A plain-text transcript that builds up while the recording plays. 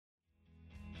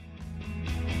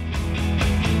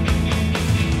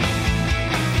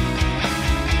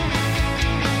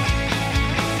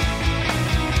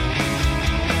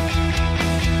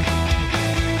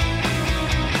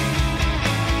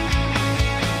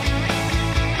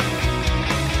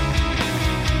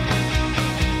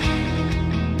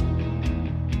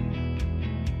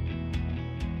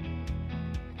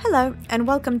Hello, and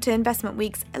welcome to Investment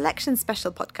Week's Election Special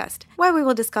podcast, where we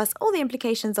will discuss all the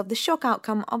implications of the shock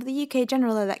outcome of the UK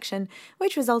general election,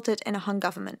 which resulted in a hung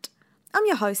government. I'm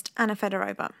your host, Anna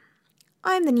Fedorova.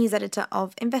 I am the news editor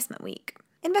of Investment Week.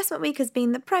 Investment Week has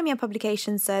been the premier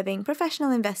publication serving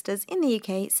professional investors in the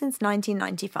UK since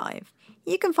 1995.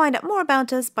 You can find out more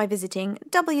about us by visiting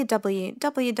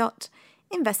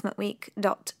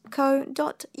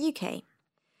www.investmentweek.co.uk.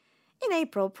 In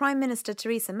April, Prime Minister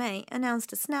Theresa May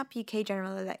announced a snap UK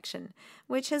general election,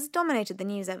 which has dominated the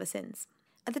news ever since.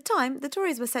 At the time, the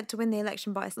Tories were set to win the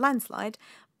election by a landslide,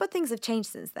 but things have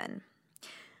changed since then.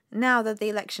 Now that the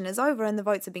election is over and the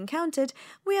votes have been counted,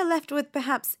 we are left with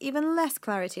perhaps even less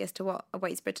clarity as to what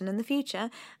awaits Britain in the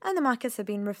future, and the markets have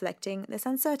been reflecting this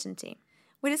uncertainty.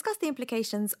 We discuss the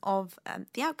implications of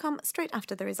the outcome straight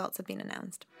after the results have been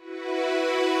announced.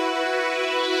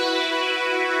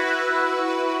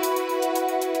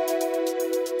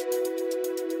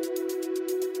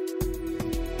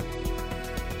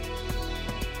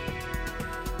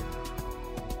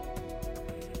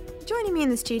 Joining me in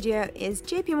the studio is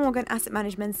JP Morgan Asset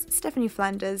Management's Stephanie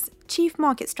Flanders, Chief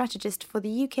Market Strategist for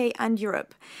the UK and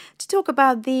Europe, to talk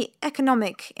about the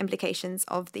economic implications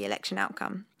of the election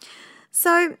outcome.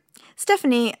 So,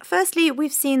 Stephanie, firstly,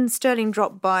 we've seen sterling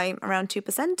drop by around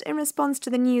 2% in response to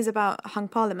the news about a hung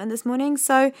parliament this morning.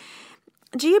 So,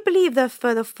 do you believe there are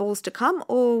further falls to come,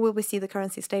 or will we see the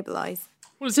currency stabilise?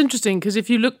 Well, it's interesting because if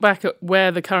you look back at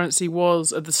where the currency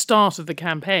was at the start of the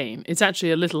campaign, it's actually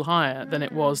a little higher than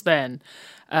it was then.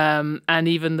 And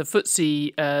even the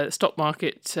FTSE stock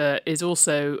market is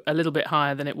also a little bit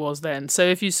higher than it was then. So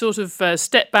if you sort of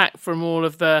step back from all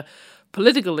of the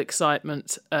political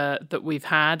excitement that we've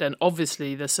had and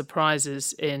obviously the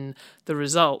surprises in the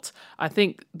result, I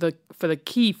think for the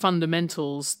key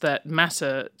fundamentals that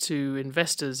matter to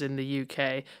investors in the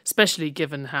UK, especially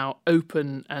given how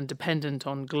open and dependent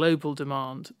on global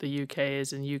demand the UK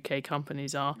is and UK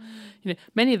companies are,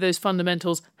 many of those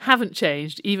fundamentals haven't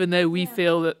changed, even though we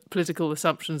feel that political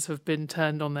assumptions have been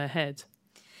turned on their head.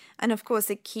 And of course,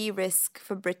 a key risk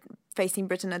for facing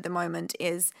Britain at the moment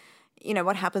is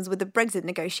what happens with the Brexit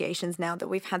negotiations now that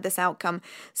we've had this outcome.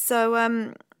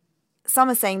 So some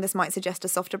are saying this might suggest a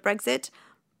softer Brexit.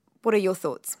 What are your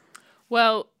thoughts?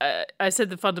 Well, I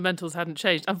said the fundamentals hadn't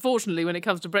changed. Unfortunately, when it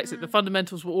comes to Brexit, the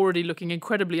fundamentals were already looking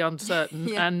incredibly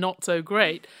uncertain and not so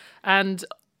great. And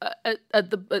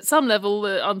at some level,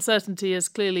 the uncertainty has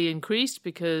clearly increased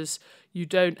because you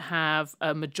don't have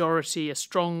a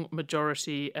strong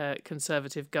majority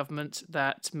Conservative government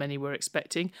that many were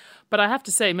expecting. But I have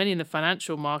to say, many in the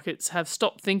financial markets have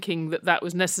stopped thinking that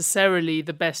was necessarily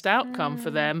the best outcome for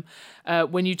them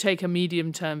when you take a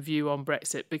medium-term view on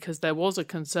Brexit, because there was a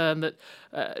concern that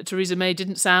Theresa May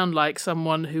didn't sound like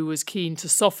someone who was keen to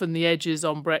soften the edges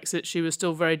on Brexit. She was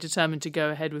still very determined to go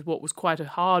ahead with what was quite a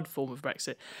hard form of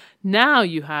Brexit. Now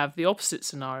you have the opposite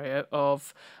scenario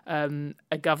of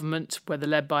a government, whether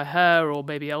led by her or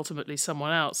maybe ultimately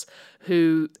someone else,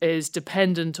 who is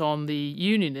dependent on the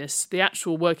unionists. The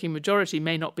actual working majority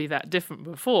may not be that different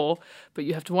before, but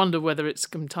you have to wonder whether it's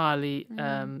entirely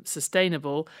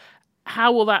sustainable.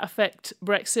 How will that affect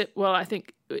Brexit? Well, I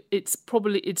think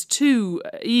it's too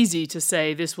easy to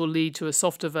say this will lead to a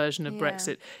softer version of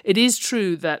Brexit. It is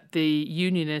true that the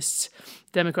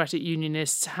Democratic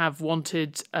Unionists have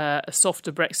wanted a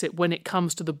softer Brexit when it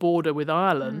comes to the border with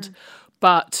Ireland,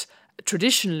 but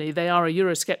traditionally they are a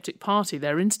Eurosceptic party.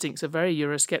 Their instincts are very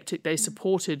Eurosceptic. They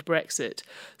supported Brexit.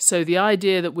 So the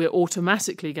idea that we're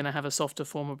automatically going to have a softer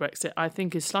form of Brexit, I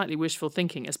think, is slightly wishful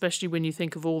thinking, especially when you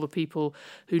think of all the people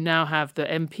who now have the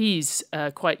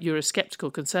MPs, quite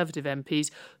Eurosceptical Conservative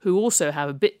MPs, who also have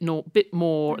a bit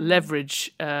more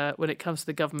leverage when it comes to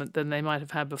the government than they might have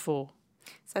had before.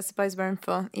 So I suppose we're in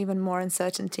for even more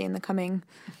uncertainty in the coming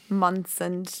months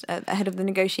and ahead of the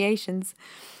negotiations.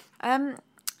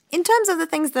 In terms of the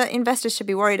things that investors should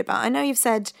be worried about, I know you've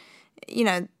said,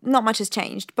 not much has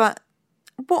changed, but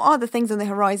what are the things on the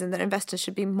horizon that investors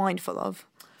should be mindful of?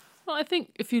 Well, I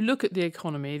think if you look at the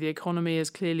economy has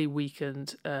clearly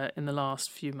weakened in the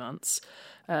last few months.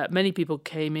 Many people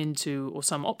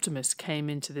some optimists came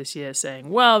into this year saying,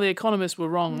 well, the economists were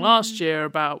wrong last year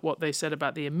about what they said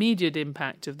about the immediate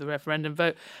impact of the referendum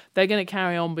vote. They're going to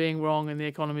carry on being wrong and the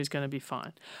economy is going to be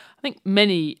fine. I think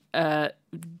many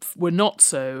were not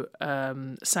so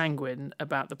sanguine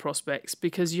about the prospects,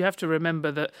 because you have to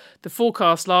remember that the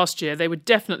forecast last year, they were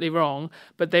definitely wrong,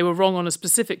 but they were wrong on a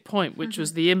specific point, which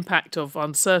was the impact of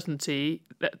uncertainty,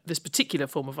 this particular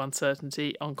form of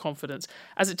uncertainty, on confidence.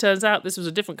 As it turns out, this was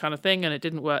a different kind of thing and it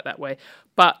didn't work that way.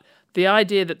 But The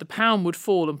idea that the pound would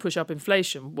fall and push up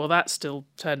inflation, well, that still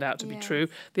turned out to be true.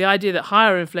 The idea that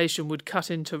higher inflation would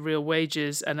cut into real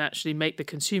wages and actually make the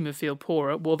consumer feel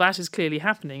poorer, well, that is clearly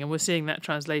happening, and we're seeing that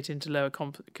translate into lower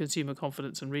consumer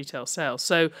confidence and retail sales.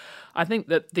 So I think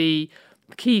that the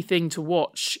key thing to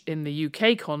watch in the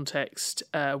UK context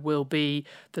will be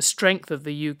the strength of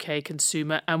the UK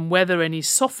consumer and whether any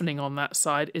softening on that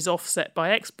side is offset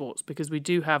by exports, because we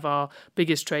do have our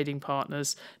biggest trading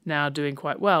partners now doing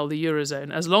quite well, the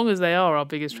Eurozone. As long as they are our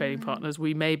biggest trading partners,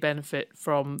 we may benefit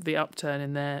from the upturn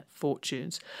in their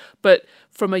fortunes. But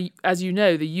as you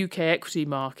know, the UK equity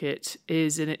market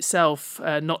is in itself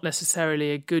not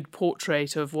necessarily a good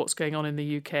portrait of what's going on in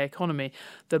the UK economy.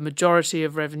 The majority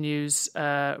of revenues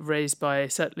raised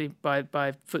certainly by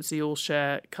FTSE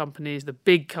All-Share companies, the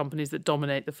big companies that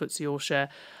dominate the FTSE All-Share,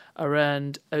 are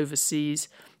earned overseas.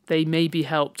 They may be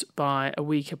helped by a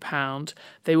weaker pound.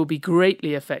 They will be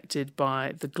greatly affected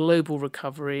by the global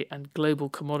recovery and global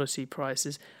commodity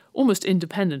prices, almost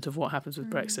independent of what happens with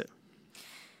Brexit.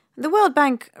 The World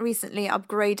Bank recently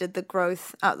upgraded the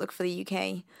growth outlook for the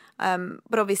UK,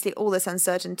 but obviously all this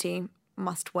uncertainty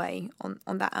must weigh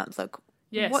on that outlook.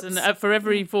 Yes, and for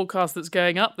every forecast that's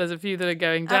going up, there's a few that are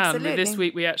going down. Absolutely. This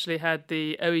week we actually had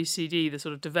the OECD, the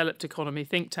sort of developed economy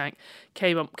think tank,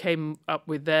 came up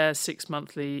with their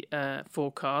 6-monthly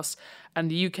forecast,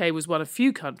 and the UK was one of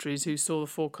few countries who saw the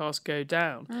forecast go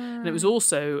down. And it was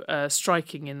also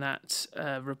striking in that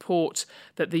report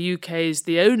that the UK is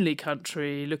the only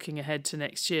country looking ahead to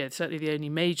next year, certainly the only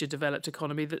major developed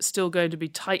economy, that's still going to be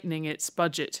tightening its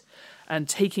budget and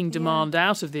taking demand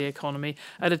out of the economy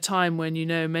at a time when,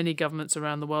 many governments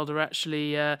around the world are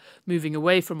actually moving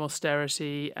away from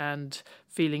austerity and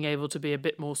feeling able to be a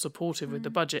bit more supportive with the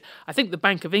budget. I think the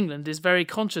Bank of England is very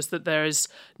conscious that there is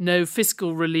no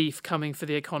fiscal relief coming for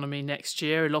the economy next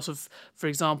year. A lot of, for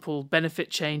example, benefit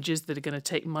changes that are going to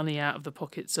take money out of the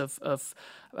pockets of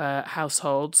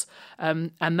households.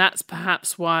 And that's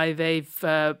perhaps why they've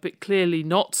clearly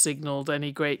not signalled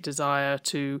any great desire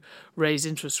to raise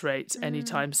interest rates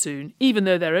anytime soon, even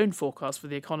though their own forecasts for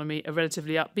the economy are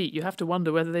relatively upbeat. You have to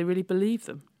wonder whether they really believe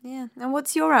them. Yeah. And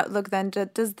what's your outlook then?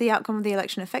 Does the outcome of the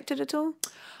election affect it at all?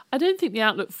 I don't think the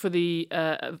outlook for the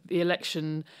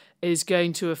election is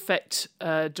going to affect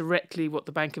directly what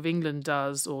the Bank of England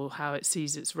does or how it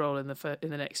sees its role in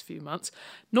the next few months,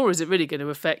 nor is it really going to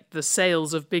affect the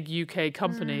sales of big UK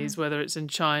companies, whether it's in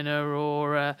China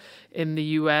or in the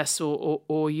US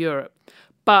or Europe.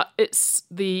 But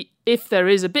if there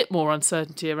is a bit more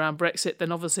uncertainty around Brexit,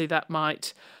 then obviously that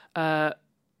might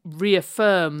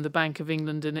reaffirm the Bank of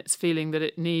England in its feeling that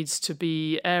it needs to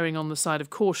be erring on the side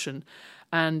of caution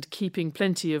and keeping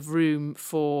plenty of room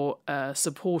for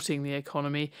supporting the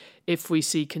economy if we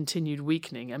see continued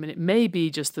weakening. I mean, it may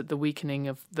be just that the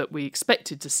weakening that we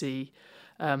expected to see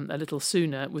a little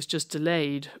sooner was just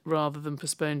delayed rather than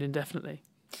postponed indefinitely.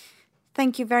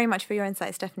 Thank you very much for your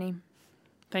insight, Stephanie.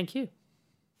 Thank you.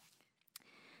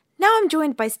 Now I'm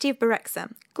joined by Steve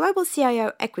Bareksa, Global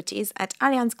CIO Equities at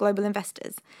Allianz Global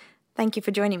Investors. Thank you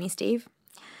for joining me, Steve.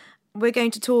 We're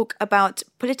going to talk about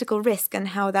political risk and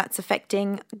how that's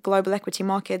affecting global equity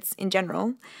markets in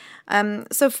general.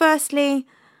 So firstly,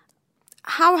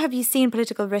 how have you seen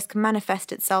political risk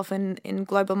manifest itself in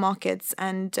global markets,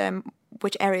 and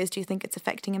which areas do you think it's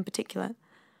affecting in particular?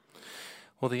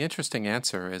 Well, the interesting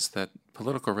answer is that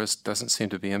political risk doesn't seem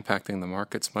to be impacting the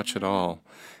markets much at all.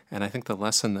 And I think the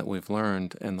lesson that we've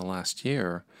learned in the last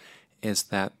year is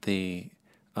that the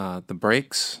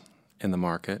breaks in the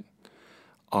market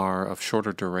are of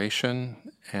shorter duration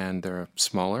and they're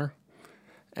smaller.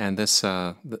 And this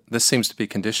seems to be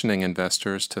conditioning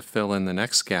investors to fill in the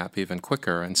next gap even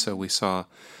quicker. And so we saw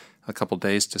a couple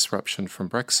days disruption from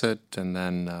Brexit, and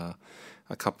then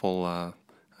a couple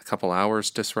hours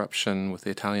disruption with the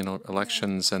Italian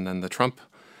elections, and then the Trump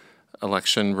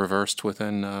election reversed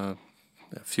within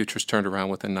futures turned around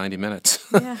within 90 minutes.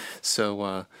 Yeah.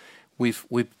 So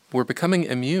we're becoming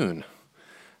immune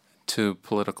to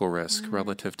political risk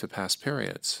relative to past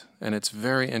periods, and it's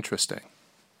very interesting.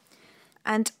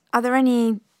 And are there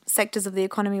any sectors of the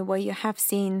economy where you have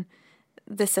seen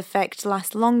this effect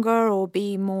last longer or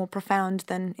be more profound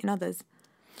than in others?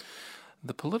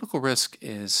 The political risk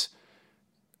is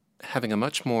having a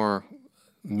much more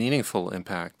meaningful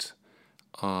impact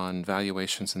on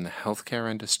valuations in the healthcare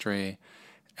industry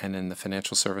and in the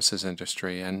financial services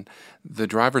industry. And the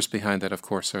drivers behind that, of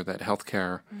course, are that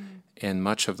healthcare in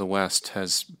much of the West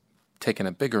has taken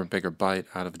a bigger and bigger bite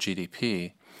out of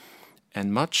GDP.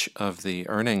 And much of the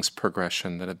earnings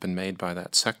progression that have been made by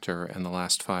that sector in the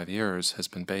last 5 years has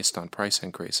been based on price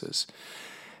increases.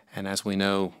 And as we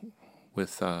know,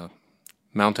 with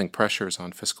mounting pressures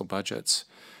on fiscal budgets.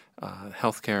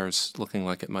 Healthcare is looking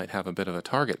like it might have a bit of a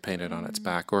target painted on its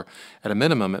back, or at a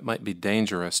minimum, it might be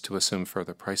dangerous to assume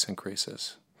further price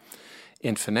increases.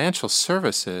 In financial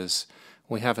services,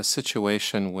 we have a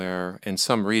situation where in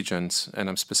some regions, and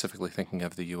I'm specifically thinking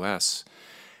of the U.S.,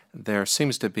 there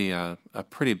seems to be a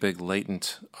pretty big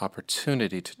latent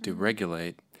opportunity to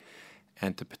deregulate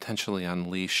and to potentially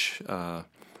unleash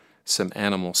some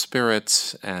animal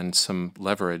spirits and some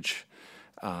leverage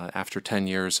after 10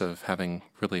 years of having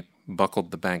really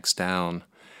buckled the banks down.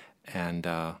 And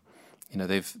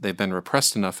they've been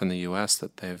repressed enough in the U.S.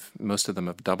 that most of them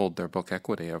have doubled their book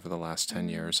equity over the last 10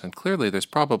 years. And clearly there's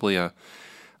probably a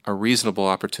reasonable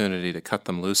opportunity to cut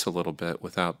them loose a little bit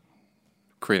without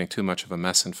creating too much of a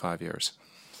mess in 5 years.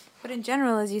 But in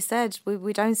general, as you said,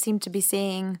 we don't seem to be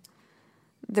seeing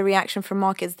the reaction from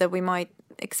markets that we might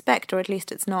expect, or at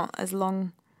least it's not as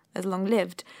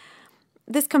long-lived.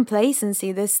 This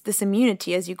complacency, this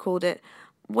immunity, as you called it,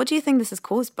 what do you think this is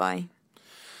caused by?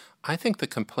 I think the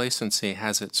complacency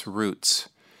has its roots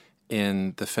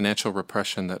in the financial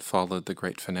repression that followed the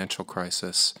great financial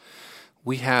crisis.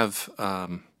 We have,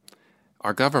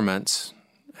 our governments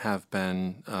have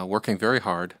been working very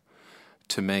hard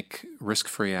to make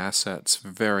risk-free assets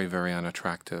very, very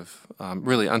unattractive,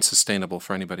 really unsustainable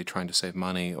for anybody trying to save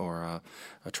money or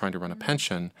trying to run a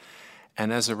pension.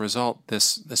 And as a result,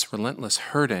 this relentless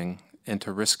herding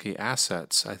into risky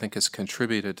assets, I think, has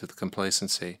contributed to the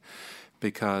complacency,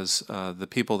 because the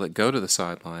people that go to the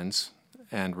sidelines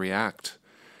and react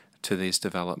to these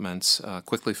developments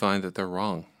quickly find that they're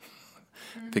wrong,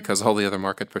 because all the other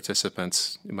market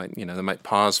participants they might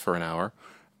pause for an hour,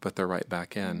 but they're right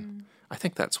back in. I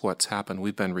think that's what's happened.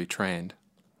 We've been retrained.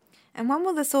 And when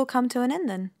will this all come to an end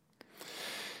then?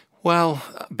 Well,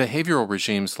 behavioral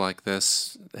regimes like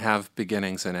this have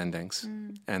beginnings and endings,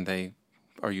 and they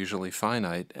are usually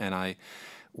finite. And I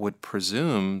would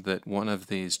presume that one of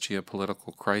these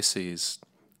geopolitical crises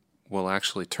will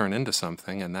actually turn into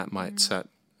something, and that might set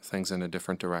things in a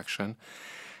different direction.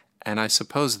 And I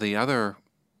suppose the other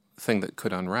thing that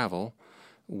could unravel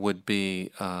would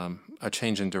be a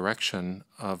change in direction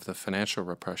of the financial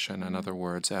repression. In other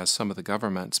words, as some of the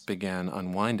governments began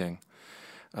unwinding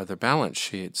their balance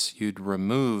sheets, you'd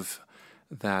remove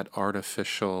that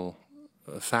artificial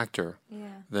factor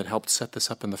that helped set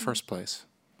this up in the first place.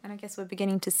 And I guess we're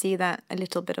beginning to see that, a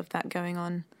little bit of that going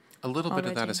on. A little bit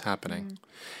of that is happening.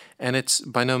 And it's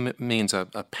by no means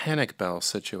a panic bell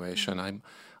situation.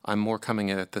 I'm more coming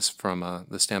at this from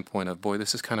the standpoint of, boy,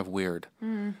 this is kind of weird.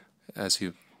 As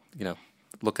you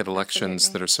look at elections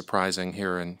that are surprising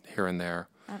here and there,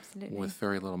 with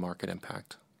very little market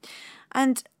impact.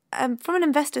 And from an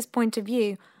investor's point of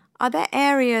view, are there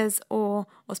areas or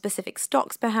specific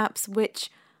stocks perhaps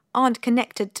which aren't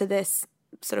connected to this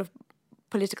sort of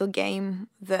political game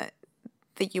that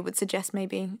you would suggest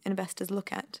maybe investors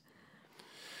look at?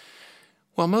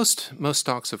 Well, most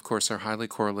stocks, of course, are highly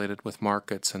correlated with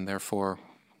markets, and therefore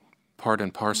part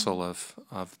and parcel of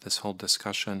this whole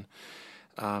discussion.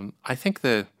 I think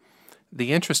the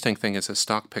interesting thing as a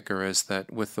stock picker is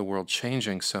that with the world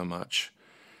changing so much,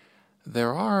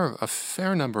 there are a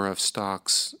fair number of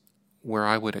stocks where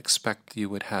I would expect you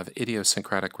would have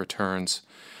idiosyncratic returns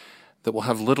that will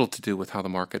have little to do with how the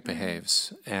market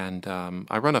behaves. And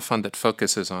I run a fund that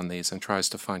focuses on these and tries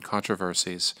to find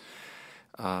controversies.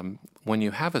 When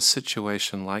you have a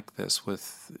situation like this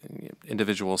with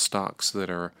individual stocks that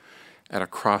are at a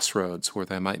crossroads where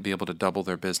they might be able to double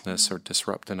their business or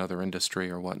disrupt another industry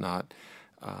or whatnot,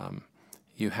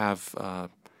 you have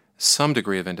some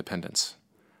degree of independence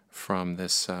from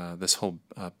this whole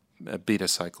beta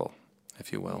cycle,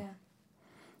 if you will. Yeah.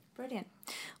 Brilliant.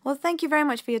 Well, thank you very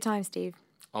much for your time, Steve.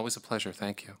 Always a pleasure.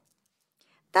 Thank you.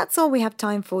 That's all we have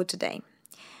time for today.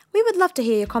 We would love to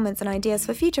hear your comments and ideas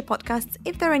for future podcasts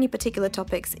if there are any particular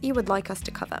topics you would like us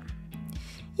to cover.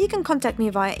 You can contact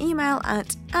me via email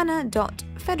at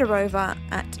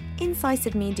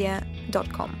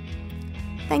anna.fedorova@incisivemedia.com.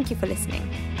 Thank you for listening.